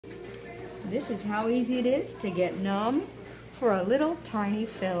This is how easy it is to get numb for a little tiny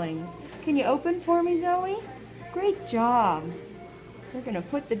filling. Can you open for me, Zoe? Great job. We're going to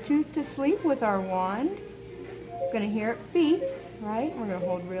put the tooth to sleep with our wand. We're going to hear it beep, right? We're going to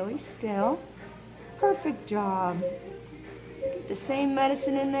hold really still. Perfect job. Get the same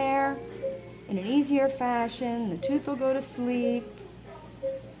medicine in there in an easier fashion. The tooth will go to sleep.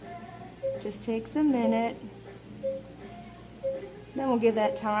 Just takes a minute. Then we'll give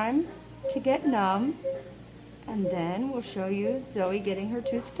that time to get numb, and then we'll show you Zoe getting her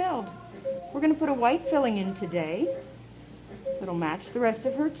tooth filled. We're going to put a white filling in today, so it'll match the rest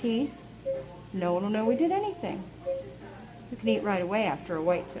of her teeth. No one will know we did anything. You can eat right away after a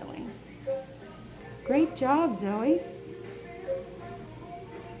white filling. Great job, Zoe.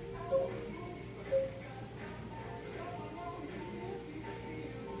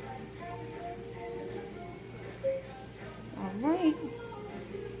 All right.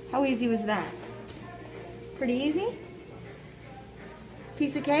 How easy was that? Pretty easy?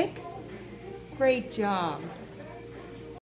 Piece of cake? Great job.